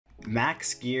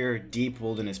Max gear deep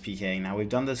wilderness PKing. Now we've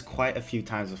done this quite a few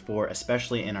times before,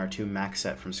 especially in our 2 max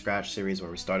set from scratch series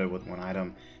where we started with 1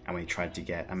 item and we tried to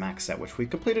get a max set, which we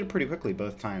completed pretty quickly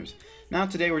both times. Now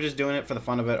today we're just doing it for the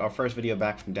fun of it, our first video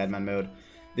back from Deadman mode.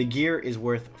 The gear is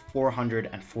worth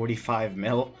 445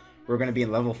 mil. We're going to be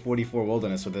in level 44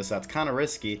 wilderness with this, that's kind of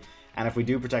risky, and if we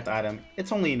do protect item,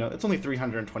 it's only, it's only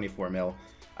 324 mil.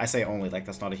 I say only, like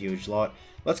that's not a huge lot.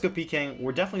 Let's go Pking.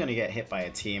 We're definitely going to get hit by a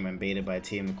team and baited by a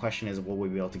team. The question is, will we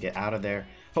be able to get out of there?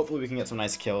 Hopefully we can get some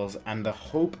nice kills, and the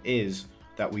hope is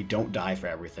that we don't die for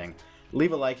everything.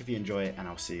 Leave a like if you enjoy it, and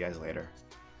I'll see you guys later.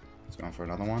 Let's go for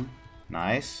another one.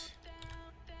 Nice.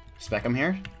 Spec him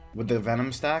here with the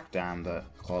venom stack. Damn, the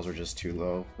claws were just too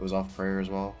low. It was off prayer as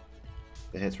well.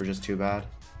 The hits were just too bad.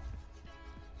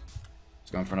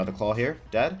 Let's go for another claw here.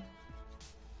 Dead.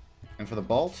 And for the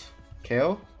bolt.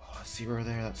 KO. Oh, 0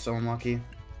 there. That's so unlucky.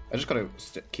 I just gotta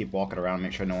keep walking around,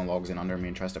 make sure no one logs in under me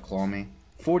and tries to claw me.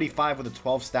 45 with a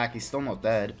 12 stack. He's still not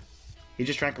dead. He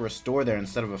just drank a restore there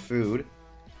instead of a food.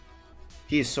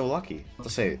 He is so lucky.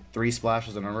 Let's say 3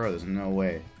 splashes in a row. There's no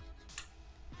way.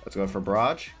 Let's go for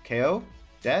Barrage. KO.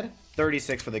 Dead.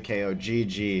 36 for the KO.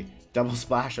 GG. Double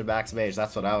splash of Max Mage.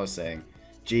 That's what I was saying.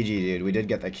 GG, dude. We did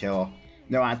get the kill.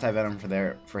 No anti-venom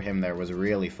for him there was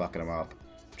really fucking him up.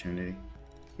 Opportunity.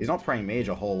 He's not praying Mage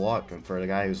a whole lot for the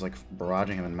guy who's like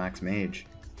barraging him in Max Mage.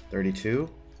 32.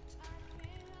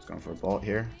 He's going for a bolt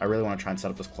here. I really want to try and set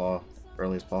up this claw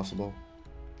early as possible.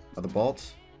 Another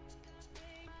bolt.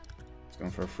 He's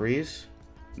going for a freeze.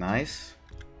 Nice.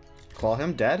 Claw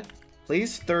him. Dead.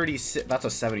 Please. 36. That's a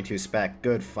 72 spec.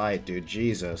 Good fight, dude.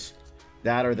 Jesus.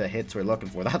 That are the hits we're looking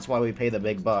for. That's why we pay the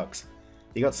big bucks.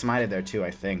 He got smited there too,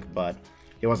 I think, but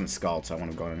he wasn't skulled, so I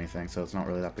wouldn't have got anything, so it's not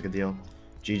really that big a deal.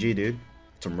 GG, dude.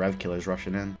 Some rev killers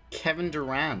rushing in. Kevin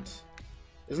Durant.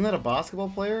 Isn't that a basketball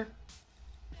player?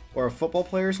 Or a football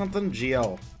player or something?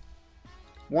 GL.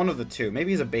 One of the two.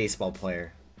 Maybe he's a baseball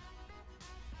player.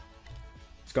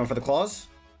 He's going for the claws.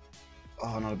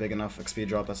 Oh, not a big enough XP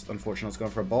drop. That's unfortunate. It's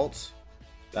going for a bolt.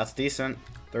 That's decent.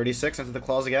 36 into the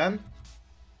claws again.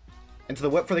 Into the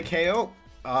whip for the KO.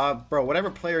 Bro, whatever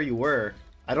player you were,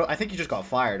 I think you just got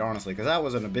fired, honestly, because that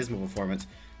was an abysmal performance.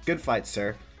 Good fight,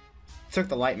 sir. Took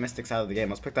the light mystics out of the game.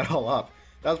 Let's pick that all up.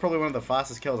 That was probably one of the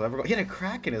fastest kills I ever got. He had a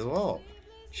Kraken as well.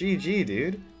 GG,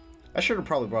 dude. I should have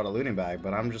probably brought a looting bag,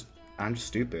 but I'm just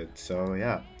stupid. So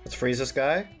yeah. Let's freeze this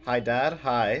guy. Hi, Dad.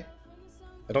 Hi.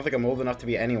 I don't think I'm old enough to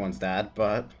be anyone's dad,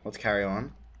 but let's carry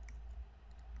on.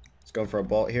 Let's go for a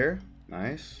bolt here.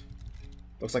 Nice.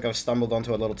 Looks like I've stumbled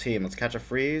onto a little team. Let's catch a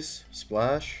freeze.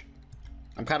 Splash.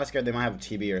 I'm kind of scared they might have a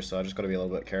TB'er, so I just got to be a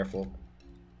little bit careful.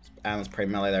 And let's pray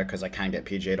melee there because I can't get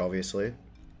PJ'd, obviously.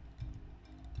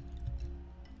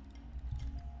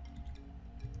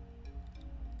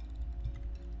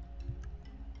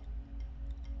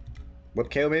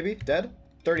 Whip KO maybe? Dead?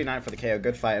 39 for the KO.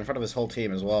 Good fight in front of his whole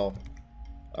team as well.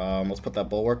 Let's put that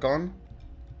bulwark on.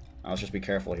 Let's just be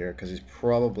careful here because he's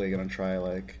probably going to try,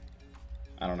 like...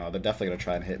 I don't know. They're definitely going to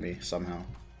try and hit me somehow.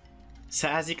 So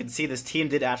as you can see, this team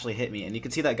did actually hit me. And you can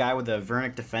see that guy with the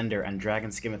Vernic Defender and Dragon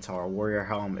Scimitar Warrior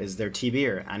Helm is their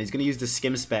TB'er. And he's going to use the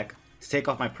Skim spec to take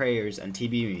off my prayers and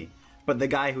TB me. But the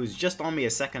guy who was just on me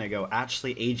a second ago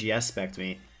actually AGS spec'd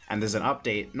me. And there's an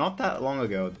update not that long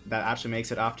ago that actually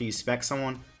makes it after you spec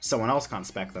someone else can't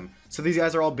spec them. So these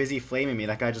guys are all busy flaming me.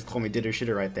 That guy just called me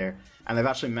DitterBitter right there. And they've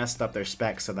actually messed up their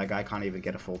specs so that guy can't even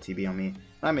get a full TB on me. And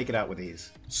I make it out with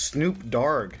ease. Snoop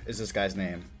Dogg is this guy's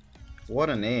name. What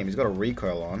a name. He's got a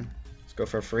recoil on. Let's go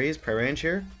for a freeze. Pray range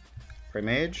here. Pray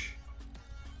mage.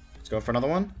 Let's go for another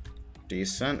one.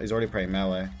 Decent. He's already praying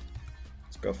melee.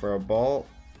 Let's go for a bolt.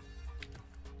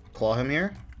 Claw him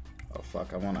here. Oh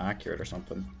fuck, I want accurate or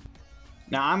something.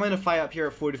 Now I'm going to fight up here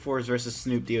at 44s versus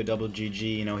Snoop DOGG.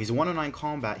 You know, he's 109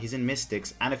 combat, he's in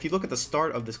Mystics, and if you look at the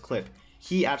start of this clip,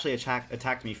 he actually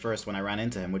attacked me first when I ran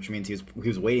into him, which means he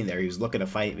was waiting there, he was looking to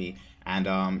fight me.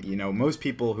 And you know, most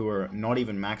people who are not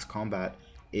even max combat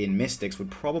in Mystics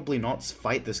would probably not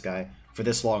fight this guy for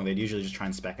this long. They'd usually just try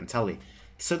and spec and telly.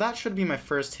 So that should be my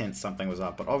first hint something was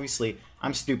up, but obviously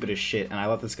I'm stupid as shit and I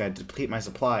let this guy deplete my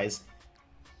supplies.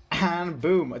 And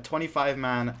boom, a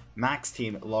 25-man max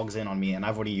team logs in on me, and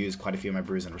I've already used quite a few of my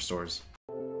brews and restores.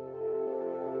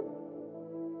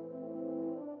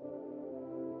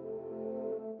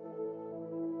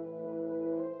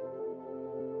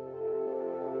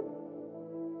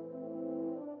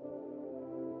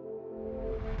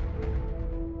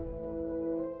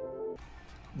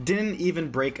 Didn't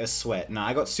even break a sweat. Now,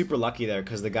 I got super lucky there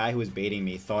because the guy who was baiting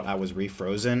me thought I was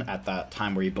refrozen at that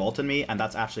time where he bolted me, and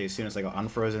that's actually as soon as I got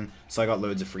unfrozen, so I got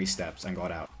loads of free steps and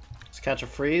got out. Let's catch a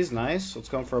freeze. Nice. Let's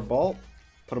go for a bolt.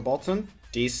 Put a bolt in.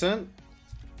 Decent.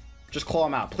 Just claw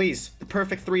him out, please. The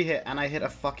perfect 3 hit, and I hit a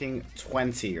fucking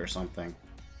 20 or something.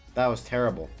 That was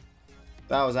terrible.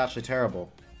 That was actually terrible.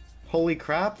 Holy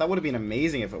crap, that would have been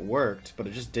amazing if it worked, but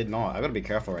it just did not. I gotta be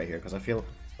careful right here, because I feel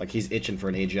like he's itching for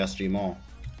an AGS Gmaul.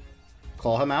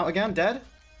 Claw him out again, dead?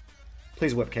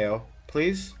 Please whip KO,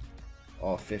 please.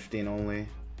 Oh, 15 only.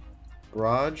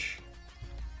 Barrage.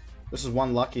 This is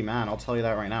one lucky man, I'll tell you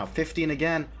that right now. 15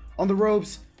 again, on the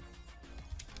ropes.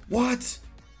 What?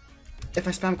 If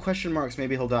I spam question marks,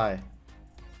 maybe he'll die.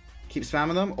 Keep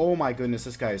spamming them? Oh my goodness,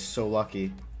 this guy is so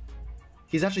lucky.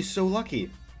 He's actually so lucky.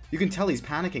 You can tell he's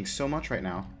panicking so much right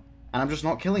now. And I'm just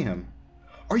not killing him.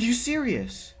 Are you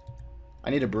serious? I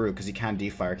need a brew because he can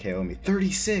defire KO me.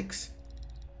 36!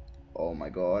 Oh my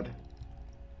god.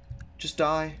 Just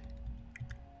die.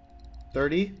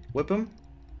 30? Whip him?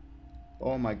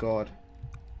 Oh my god.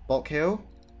 Bulk KO?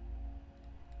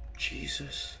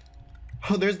 Jesus.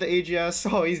 Oh, there's the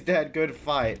AGS. Oh, he's dead. Good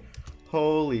fight.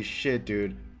 Holy shit,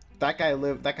 dude. That guy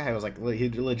lived. That guy was like, he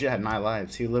legit had 9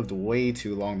 lives. He lived way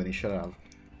too long than he should have.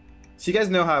 So you guys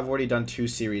know how I've already done 2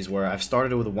 series where I've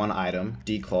started with one item,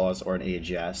 D-Claws or an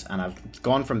AGS, and I've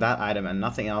gone from that item and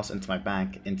nothing else into my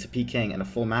bank into Pking and a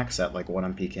full max set like what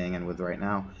I'm Pking and with right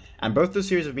now. And both those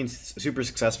series have been super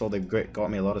successful. They've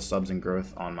got me a lot of subs and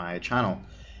growth on my channel.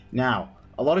 Now,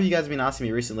 a lot of you guys have been asking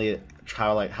me recently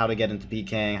how to get into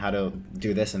Pking, how to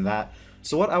do this and that.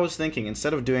 So what I was thinking,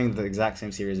 instead of doing the exact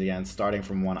same series again, starting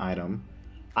from one item,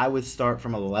 I would start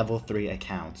from a level 3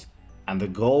 account. And the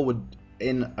goal would,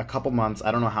 in a couple months,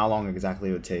 I don't know how long exactly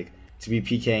it would take, to be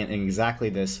PKing in exactly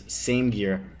this same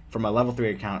gear from a level 3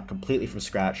 account, completely from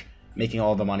scratch, making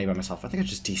all the money by myself. I think I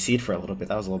just DC'd for a little bit.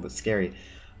 That was a little bit scary.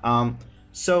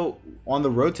 So on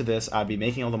the road to this, I'd be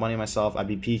making all the money myself, I'd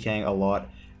be PKing a lot,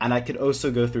 and I could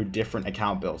also go through different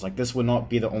account builds. Like, this would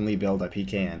not be the only build I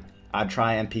PK in. I'd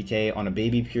try and PK on a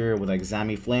baby pure with like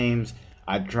Zami Flames.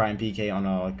 I'd try and PK on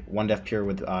a like 1-def pure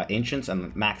with Ancients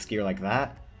and max gear like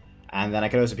that. And then I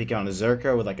could also PK on a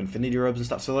Zerka with like Infinity Robes and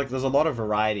stuff. So like there's a lot of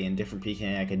variety and different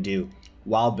PKing I could do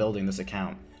while building this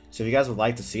account. So if you guys would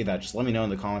like to see that, just let me know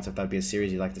in the comments if that'd be a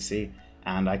series you'd like to see.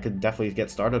 And I could definitely get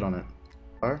started on it.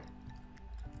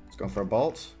 Let's go for a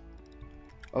bolt.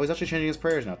 Oh, he's actually changing his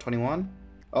prayers now. 21.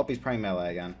 Oh, he's praying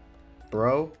melee again.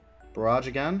 Bro. Barrage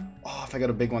again. Oh, if I got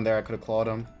a big one there, I could have clawed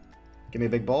him. Give me a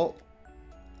big bolt.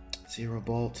 0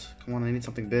 bolt. Come on, I need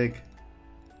something big.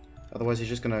 Otherwise, he's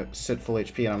just going to sit full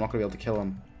HP and I'm not going to be able to kill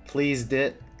him. Please,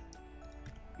 Dit.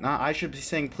 Nah, I should be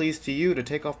saying please to you to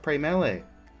take off Prey Melee.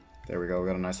 There we go. We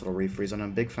got a nice little refreeze on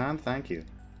him. Big fan. Thank you.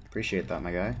 Appreciate that,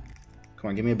 my guy. Come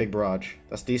on, give me a big barrage.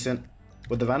 That's decent.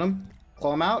 With the Venom.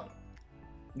 Claw him out.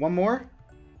 One more.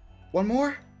 One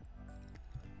more.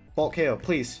 Bolt KO,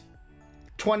 please.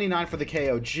 29 for the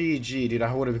KO. GG, dude.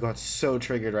 I would have got so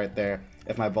triggered right there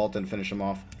if my Bolt didn't finish him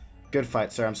off. Good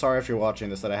fight, sir. I'm sorry if you're watching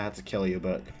this that I had to kill you,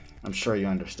 but I'm sure you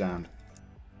understand.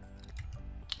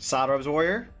 Sod Robes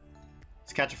Warrior.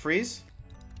 Let's catch a freeze.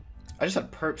 I just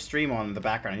had perp stream on in the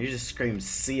background and you just screamed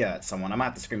Sia at someone. I might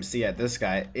have to scream Sia at this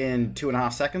guy. In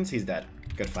 2.5 seconds, he's dead.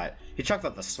 Good fight. He chucked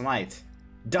up the smite.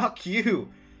 Duck you!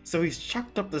 So he's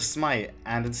chucked up the smite,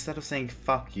 and instead of saying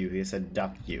fuck you, he said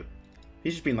duck you.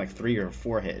 He's just been like 3 or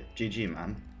 4 hit. GG,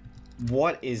 man.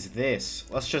 What is this?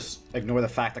 Let's just ignore the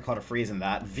fact I caught a freeze in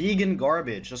that. Vegan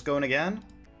garbage. Just going again?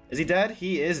 Is he dead?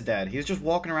 He is dead. He's just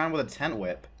walking around with a tent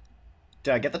whip.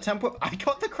 Did I get the tent whip? I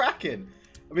got the Kraken!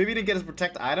 Maybe he didn't get his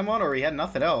protect item on, or he had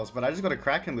nothing else, but I just got a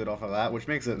Kraken loot off of that, which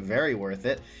makes it very worth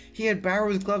it. He had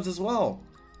Barrow's gloves as well.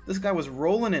 This guy was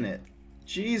rolling in it.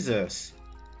 Jesus.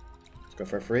 Let's go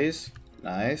for a freeze.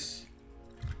 Nice.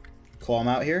 Claw him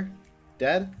out here.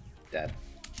 Dead? Dead.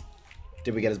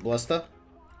 Did we get his ballista?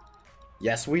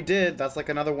 Yes, we did. That's like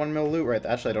another 1 mil loot right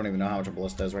there. Actually, I don't even know how much a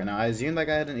ballista is right now. I assume that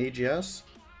guy had an AGS,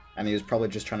 and he was probably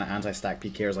just trying to anti-stack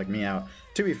PKers like me out.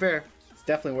 To be fair, it's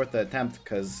definitely worth the attempt,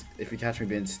 because if you catch me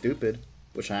being stupid,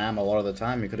 which I am a lot of the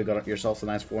time, you could have got yourself a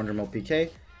nice 400 mil PK,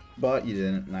 but you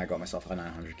didn't, and I got myself a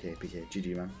 900k PK.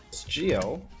 GG, man. It's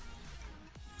Geo.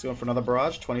 Let's go for another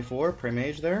barrage. 24. Prey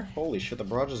Mage there. Holy shit, the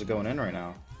barrages are going in right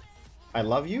now. I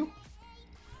love you?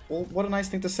 Well, what a nice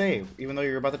thing to say. Even though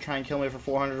you're about to try and kill me for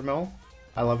 400 mil,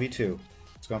 I love you too.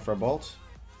 Let's go for a bolt.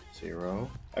 0.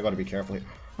 I gotta be careful here.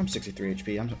 I'm 63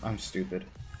 HP. I'm stupid.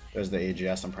 There's the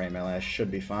AGS on Prey Melee. I should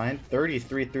be fine.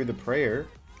 33 through the prayer.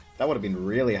 That would have been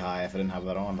really high if I didn't have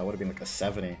that on. That would have been like a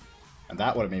 70. And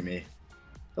that would have made me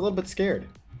a little bit scared.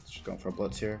 Let's just go for a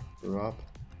blitz here. Brew up.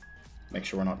 Make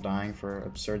sure we're not dying for an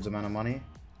absurd amount of money.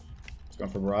 Let's go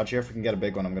for barrage here. If we can get a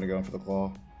big one, I'm gonna go in for the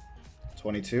claw.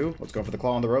 22. Let's go for the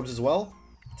claw on the robes as well.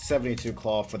 72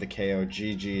 claw for the KO.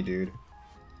 GG, dude.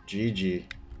 GG.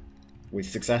 We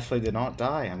successfully did not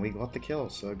die, and we got the kill,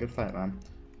 so good fight, man.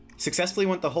 Successfully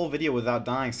went the whole video without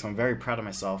dying, so I'm very proud of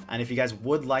myself. And if you guys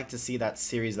would like to see that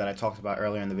series that I talked about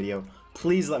earlier in the video,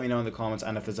 please let me know in the comments,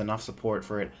 and if there's enough support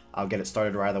for it, I'll get it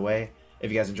started right away.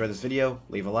 If you guys enjoyed this video,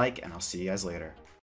 leave a like, and I'll see you guys later.